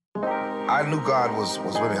I knew God was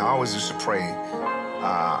with me. I always used to pray.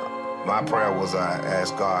 My prayer was I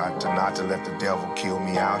asked God not to let the devil kill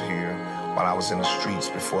me out here while I was in the streets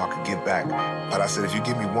before I could get back. But I said, if you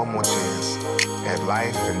give me one more chance at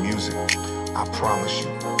life and music, I promise you,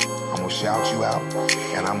 I'm going to shout you out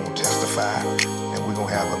and I'm going to testify and we're going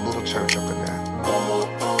to have a little church up in there.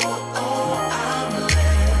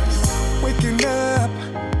 Waking up,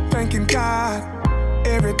 thanking God.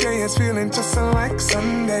 Every day is feeling just like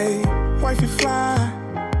Sunday. Wifey fly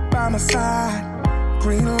by my side.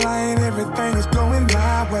 Green light, everything is going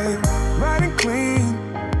my way. Riding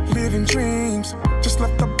clean, living dreams. Just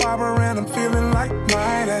left the barber and I'm feeling like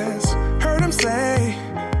Midas. Heard him say,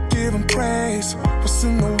 give him praise. What's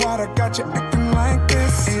in the water got you acting like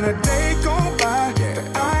this? Ain't a day go by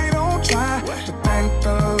that I don't try to thank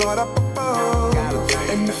the Lord up above.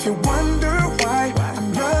 And if you wonder why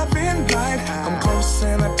I'm loving life, I'm close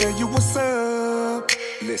and I tell you what's up.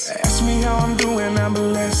 Listen. Ask me how I'm doing, I'm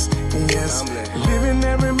blessed, yes. Living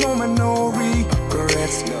every moment, no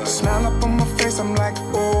regrets. Smile up on my face, I'm like,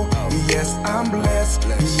 oh, yes, I'm blessed.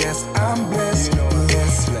 Yes, I'm blessed,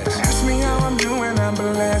 yes. Ask me how I'm doing, I'm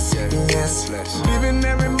blessed, yes. Living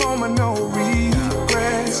every moment, no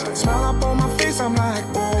regrets. Smile up on my face, I'm like,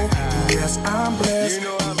 oh, yes, I'm blessed.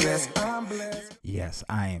 Yes, I'm blessed. Yes,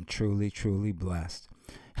 I am truly, truly blessed.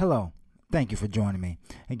 Hello. Thank you for joining me.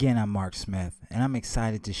 Again, I'm Mark Smith, and I'm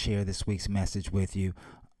excited to share this week's message with you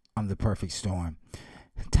on The Perfect Storm.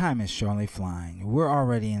 Time is surely flying. We're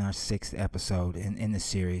already in our 6th episode in the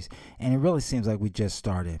series, and it really seems like we just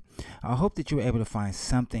started. I hope that you were able to find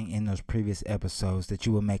something in those previous episodes that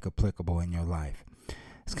you will make applicable in your life.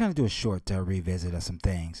 Let's kind of do a short revisit of some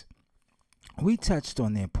things. We touched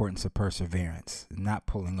on the importance of perseverance, not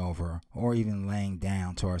pulling over or even laying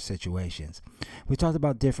down to our situations. We talked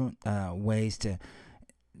about different ways of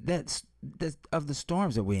the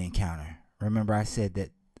storms that we encounter. Remember, I said that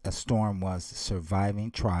a storm was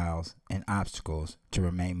surviving trials and obstacles to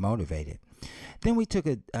remain motivated. Then we took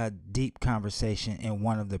a deep conversation in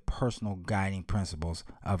one of the personal guiding principles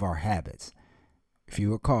of our habits. If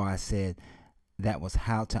you recall, I said that was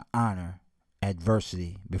how to honor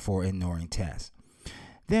adversity before ignoring tests.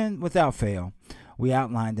 Then, without fail, we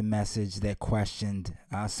outlined a message that questioned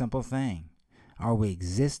a simple thing. Are we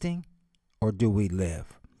existing or do we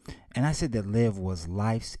live? And I said that live was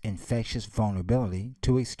life's infectious vulnerability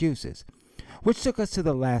to excuses, which took us to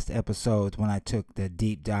the last episode when I took the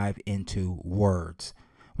deep dive into words,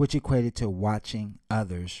 which equated to watching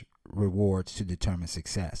others' rewards to determine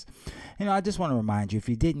success. I just want to remind you, if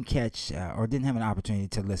you didn't catch or didn't have an opportunity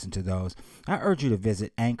to listen to those, I urge you to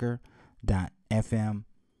visit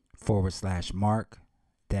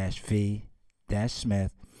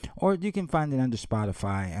anchor.fm/Mark-V-Smith, or you can find it under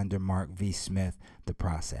Spotify under Mark V. Smith, The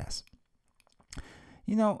Process.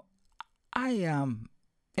 In a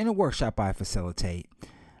workshop I facilitate,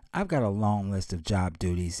 I've got a long list of job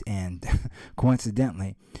duties, and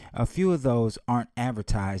coincidentally, a few of those aren't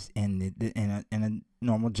advertised in a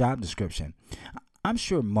normal job description. I'm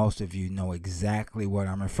sure most of you know exactly what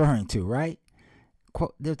I'm referring to, right?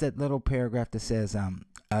 Quote, there's that little paragraph that says,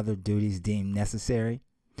 other duties deemed necessary.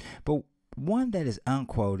 But one that is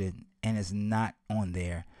unquoted and is not on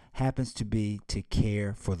there happens to be to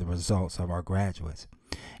care for the results of our graduates.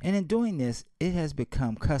 And in doing this, it has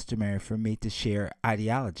become customary for me to share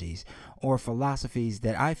ideologies or philosophies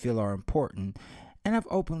that I feel are important, and I've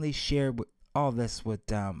openly shared all this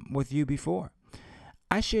with you before.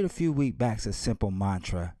 I shared a few weeks back a simple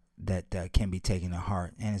mantra that can be taken to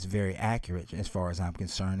heart, and it's very accurate as far as I'm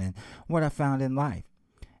concerned and what I found in life.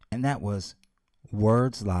 And that was,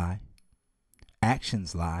 words lie,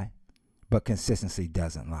 actions lie, but consistency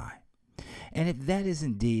doesn't lie. And if that is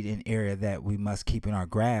indeed an area that we must keep in our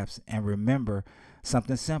grasp and remember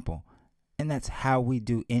something simple, and that's how we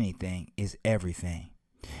do anything is everything.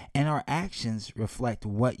 And our actions reflect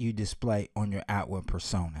what you display on your outward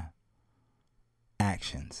persona.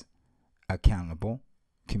 Actions: accountable,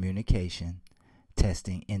 communication,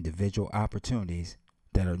 testing individual opportunities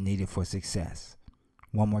that are needed for success.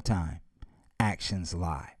 One more time. Actions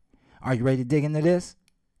lie. Are you ready to dig into this?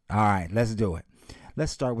 All right, let's do it.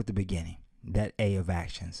 Let's start with the beginning. That A of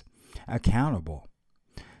actions. Accountable.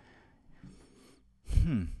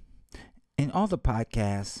 In all the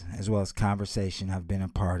podcasts as well as conversation I've been a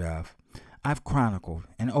part of, I've chronicled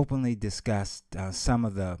and openly discussed some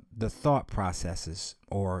of the thought processes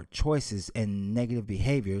or choices and negative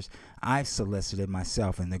behaviors I've solicited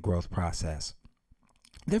myself in the growth process.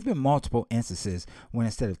 There have been multiple instances when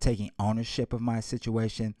instead of taking ownership of my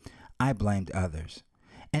situation, I blamed others.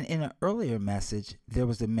 And in an earlier message, there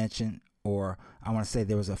was the mention or I want to say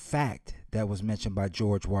there was a fact that was mentioned by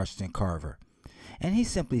George Washington Carver. And he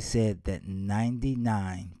simply said that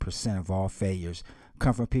 99% of all failures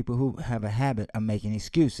come from people who have a habit of making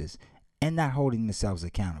excuses and not holding themselves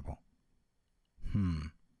accountable.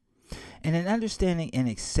 And in understanding and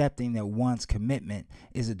accepting that one's commitment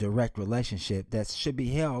is a direct relationship that should be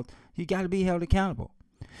held, you got to be held accountable.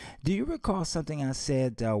 Do you recall something I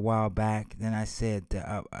said a while back? Then I said,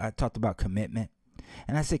 I talked about commitment.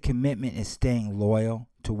 And I said commitment is staying loyal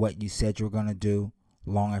to what you said you were going to do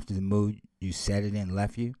long after the mood you said it in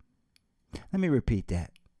left you. Let me repeat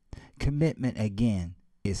that. Commitment, again,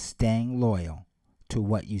 is staying loyal to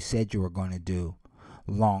what you said you were going to do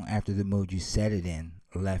long after the mood you said it in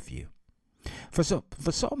left you. For so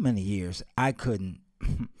many years, I couldn't,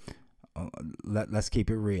 let's keep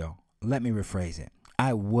it real. Let me rephrase it.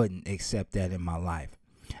 I wouldn't accept that in my life.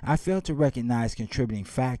 I failed to recognize contributing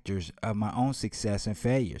factors of my own success and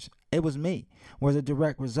failures. It was me, was a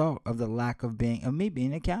direct result of the lack of me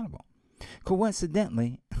being accountable.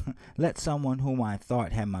 Coincidentally, let someone whom I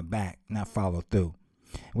thought had my back not follow through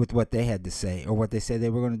with what they had to say or what they said they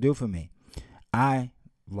were going to do for me. I,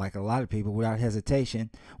 like a lot of people without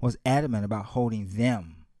hesitation, was adamant about holding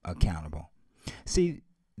them accountable. See,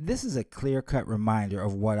 this is a clear-cut reminder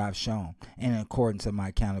of what I've shown, and in accordance with my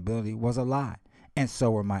accountability, was a lie, and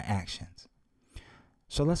so were my actions.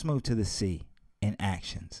 So let's move to the C in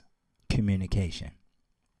actions, communication.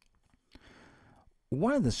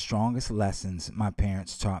 One of the strongest lessons my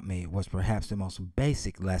parents taught me was perhaps the most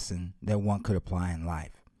basic lesson that one could apply in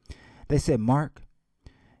life. They said, Mark,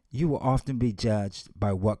 you will often be judged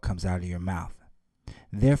by what comes out of your mouth.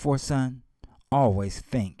 Therefore, son, always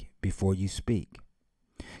think before you speak.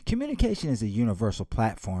 Communication is a universal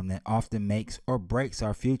platform that often makes or breaks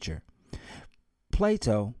our future.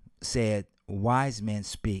 Plato said, wise men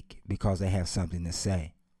speak because they have something to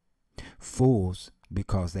say. Fools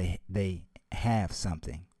because they have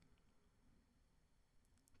something.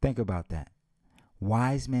 Think about that.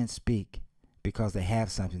 Wise men speak because they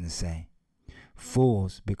have something to say.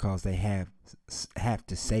 Fools because they have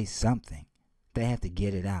to say something. They have to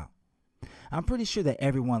get it out. I'm pretty sure that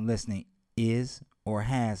everyone listening is or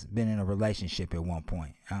has been in a relationship at one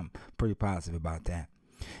point. I'm pretty positive about that.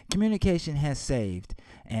 Communication has saved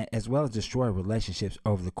as well as destroyed relationships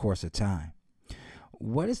over the course of time.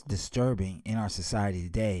 What is disturbing in our society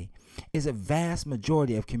today is a vast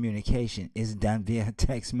majority of communication is done via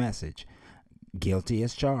text message. Guilty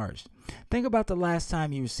as charged. Think about the last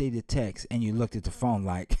time you received a text and you looked at the phone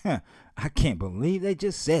like, I can't believe they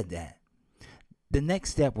just said that. The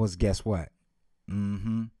next step was, guess what?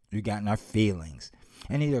 We got in our feelings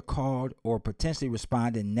and either called or potentially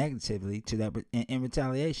responded negatively to that in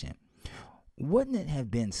retaliation. Wouldn't it have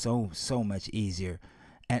been so much easier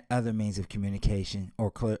at other means of communication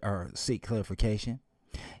or seek clarification?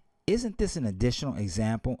 Isn't this an additional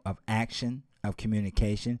example of action of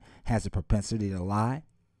communication has a propensity to lie?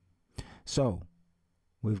 So,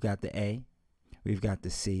 we've got the A, we've got the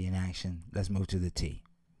C in action. Let's move to the T,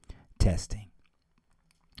 testing.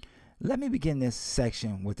 Let me begin this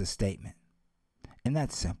section with a statement, and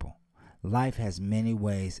that's simple. Life has many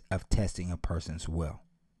ways of testing a person's will,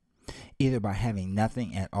 either by having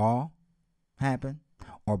nothing at all happen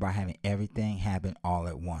or by having everything happen all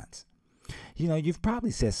at once. You know, you've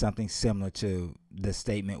probably said something similar to the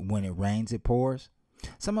statement, when it rains, it pours.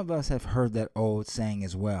 Some of us have heard that old saying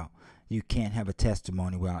as well. You can't have a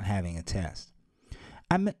testimony without having a test.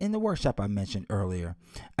 In the workshop I mentioned earlier,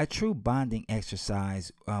 a true bonding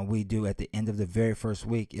exercise we do at the end of the very first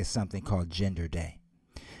week is something called Gender Day.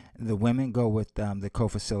 The women go with the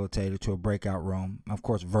co-facilitator to a breakout room, of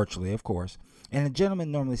course, virtually, of course, and the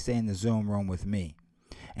gentlemen normally stay in the Zoom room with me.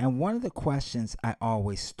 And one of the questions I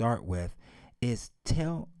always start with is,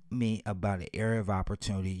 tell me about an area of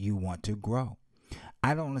opportunity you want to grow.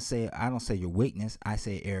 I don't say your weakness, I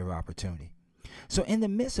say area of opportunity. So in the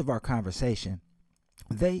midst of our conversation,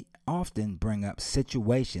 they often bring up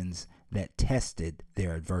situations that tested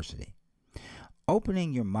their adversity.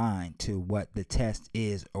 Opening your mind to what the test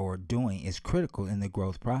is or doing is critical in the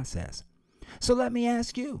growth process. So let me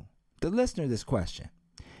ask you, the listener, this question.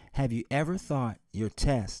 Have you ever thought your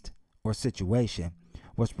test or situation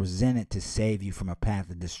was presented to save you from a path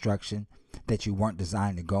of destruction that you weren't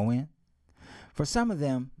designed to go in? For some of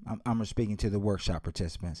them, I'm speaking to the workshop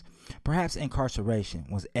participants, perhaps incarceration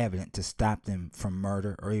was evident to stop them from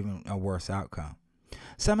murder or even a worse outcome.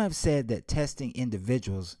 Some have said that testing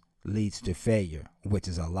individuals leads to failure, which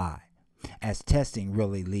is a lie, as testing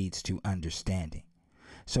really leads to understanding.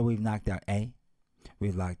 So we've knocked out A,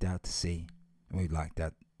 we've knocked out the C, and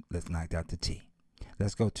let's knock out the T.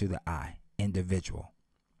 Let's go to the I, individual.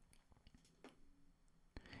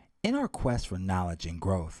 In our quest for knowledge and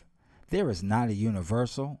growth, there is not a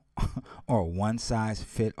universal or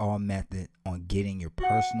one-size-fit-all method on getting your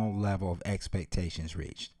personal level of expectations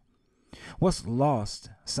reached. What's lost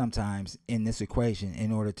sometimes in this equation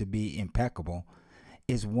in order to be impeccable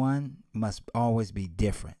is one must always be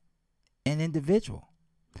different, an individual.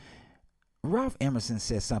 Ralph Emerson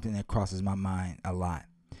says something that crosses my mind a lot.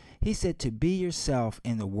 He said to be yourself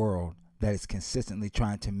in the world that is consistently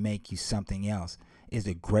trying to make you something else is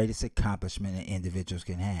the greatest accomplishment that individuals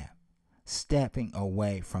can have. Stepping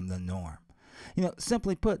away from the norm.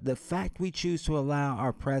 Simply put, the fact we choose to allow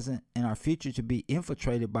our present and our future to be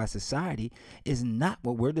infiltrated by society is not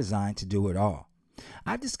what we're designed to do at all.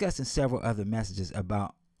 I've discussed in several other messages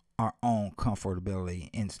about our own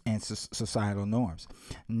comfortability and societal norms.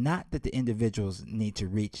 Not that the individuals need to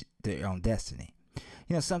reach their own destiny.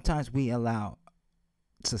 Sometimes we allow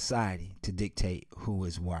society to dictate who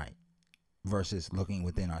is right versus looking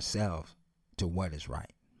within ourselves to what is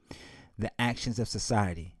right. The actions of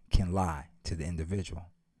society can lie to the individual.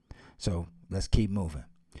 So let's keep moving.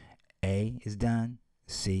 A is done.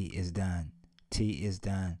 C is done. T is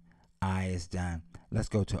done. I is done. Let's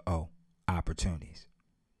go to O, opportunities.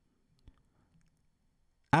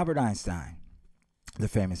 Albert Einstein, the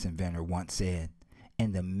famous inventor, once said,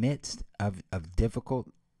 in the midst of difficult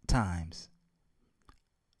times,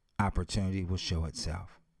 opportunity will show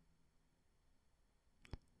itself.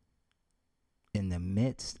 In the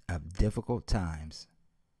midst of difficult times,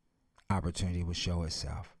 opportunity will show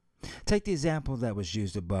itself. Take the example that was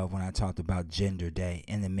used above when I talked about Gender Day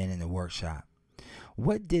and the men in the workshop.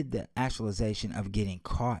 What did the actualization of getting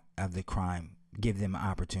caught of the crime give them an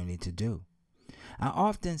opportunity to do? I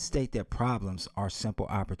often state that problems are simple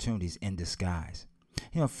opportunities in disguise.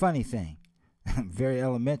 Funny thing, very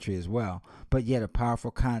elementary as well, but yet a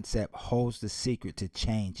powerful concept holds the secret to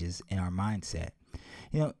changes in our mindset.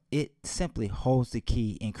 It simply holds the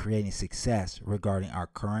key in creating success regarding our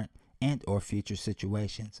current and or future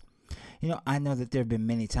situations. I know that there have been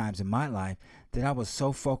many times in my life that I was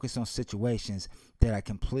so focused on situations that I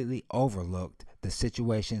completely overlooked the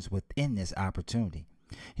situations within this opportunity.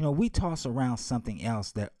 We toss around something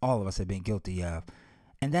else that all of us have been guilty of,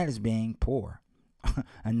 and that is being poor.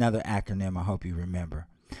 Another acronym I hope you remember.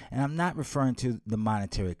 And I'm not referring to the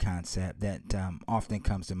monetary concept that often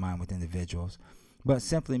comes to mind with individuals, but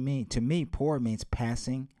simply to me, poor means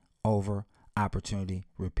passing over opportunity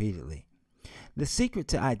repeatedly. The secret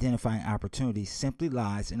to identifying opportunities simply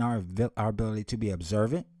lies in our ability to be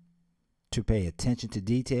observant, to pay attention to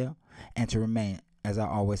detail, and to remain, as I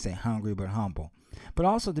always say, hungry but humble. But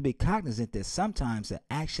also to be cognizant that sometimes the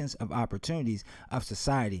actions of opportunities of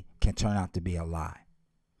society can turn out to be a lie.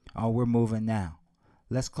 Oh, we're moving now.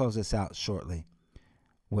 Let's close this out shortly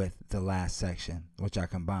with the last section, which I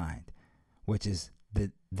combined, which is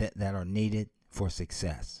that are needed for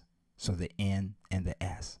success. So the N and the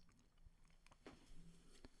S.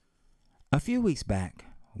 A few weeks back,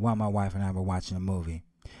 while my wife and I were watching a movie,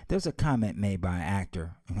 there was a comment made by an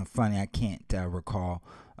actor. Funny, I can't recall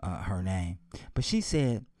her name, but she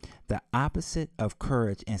said the opposite of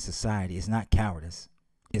courage in society is not cowardice,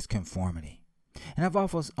 it's conformity. And I've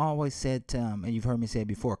always said, and you've heard me say it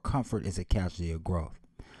before, comfort is a casualty of growth.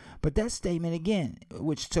 But that statement again,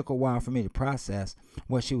 which took a while for me to process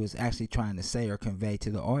what she was actually trying to say or convey to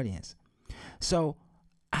the audience. So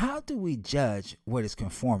how do we judge what is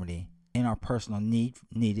conformity in our personal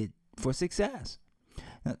needed for success?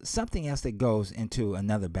 Now, something else that goes into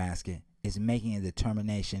another basket is making a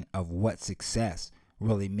determination of what success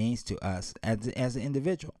really means to us as an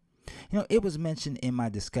individual. It was mentioned in my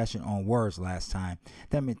discussion on words last time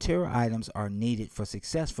that material items are needed for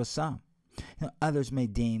success for some. Others may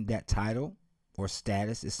deem that title or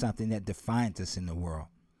status is something that defines us in the world.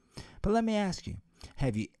 But let me ask you,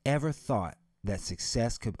 have you ever thought that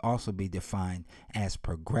success could also be defined as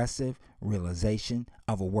progressive realization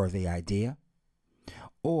of a worthy idea?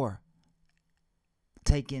 Or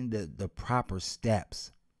taking the proper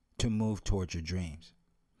steps to move towards your dreams?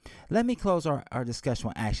 Let me close our discussion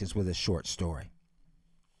on actions with a short story.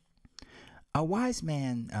 A wise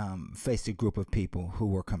man faced a group of people who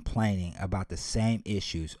were complaining about the same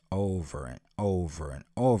issues over and over and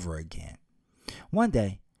over again. One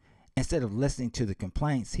day, instead of listening to the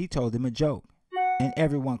complaints, he told them a joke, and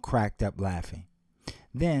everyone cracked up laughing.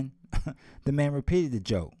 Then, the man repeated the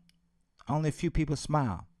joke. Only a few people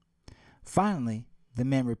smiled. Finally, the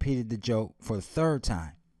man repeated the joke for the third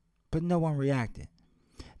time, but no one reacted.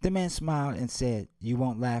 The man smiled and said, "You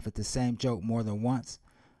won't laugh at the same joke more than once?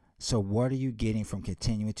 So what are you getting from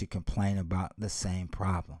continuing to complain about the same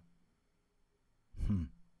problem?"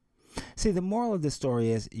 See, the moral of the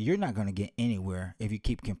story is you're not going to get anywhere if you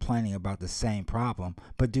keep complaining about the same problem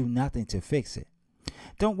but do nothing to fix it.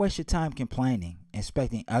 Don't waste your time complaining,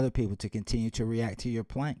 expecting other people to continue to react to your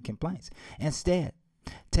complaints. Instead,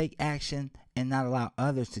 take action and not allow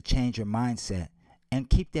others to change your mindset, and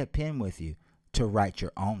keep that pen with you to write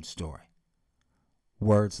your own story.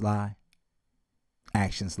 Words lie,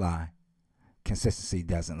 actions lie, consistency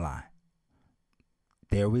doesn't lie.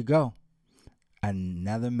 There we go.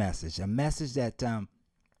 Another message, a message that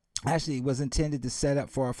actually was intended to set up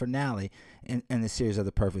for a finale in the series of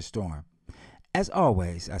The Perfect Storm. As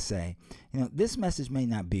always, I say, this message may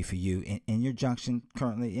not be for you in your junction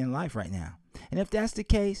currently in life right now. And if that's the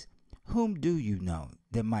case, whom do you know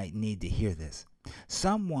that might need to hear this?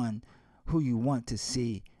 Someone who you want to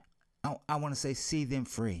see, I want to say, see them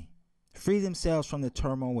free themselves from the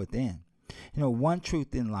turmoil within. One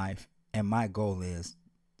truth in life, and my goal is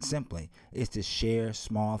to share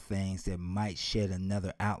small things that might shed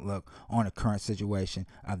another outlook on a current situation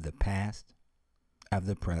of the past, of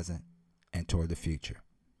the present, and toward the future.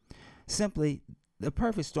 Simply, The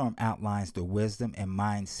Perfect Storm outlines the wisdom and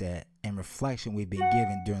mindset and reflection we've been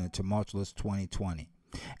given during the tumultuous 2020.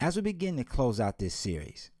 As we begin to close out this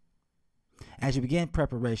series, as you begin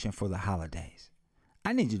preparation for the holidays,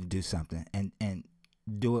 I need you to do something and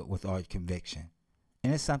do it with all conviction.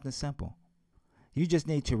 And it's something simple. You just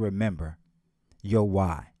need to remember your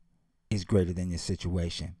why is greater than your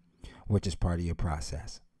situation, which is part of your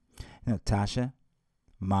process. Tasha,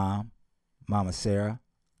 Mama Sarah,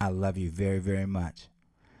 I love you very, very much.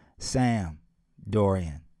 Sam,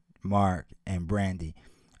 Dorian, Mark, and Brandy,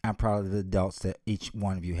 I'm proud of the adults that each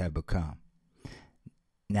one of you have become.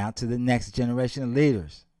 Now to the next generation of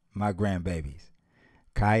leaders, my grandbabies.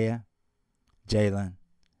 Kaya, Jalen,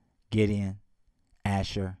 Gideon,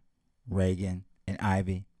 Asher, Reagan, and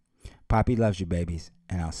Ivy. Poppy loves you, babies,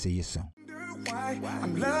 and I'll see you soon.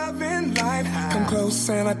 I'm loving life. Come close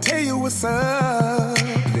and I tell you what's up.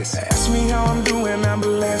 Listen. Ask me how I'm doing, I'm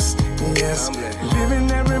blessed. Yes,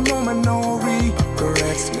 living every moment, no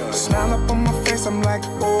regrets. Smile up on my face, I'm like,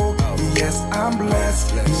 oh, yes, I'm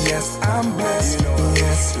blessed. Yes, I'm blessed.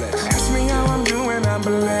 Yes, ask me how I'm doing, I'm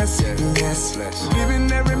blessed. Yes,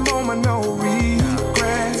 living every moment, no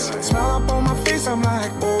regrets. Smile up on my face, I'm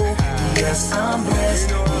like, oh, yes, I'm blessed.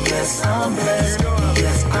 Yes, I'm blessed.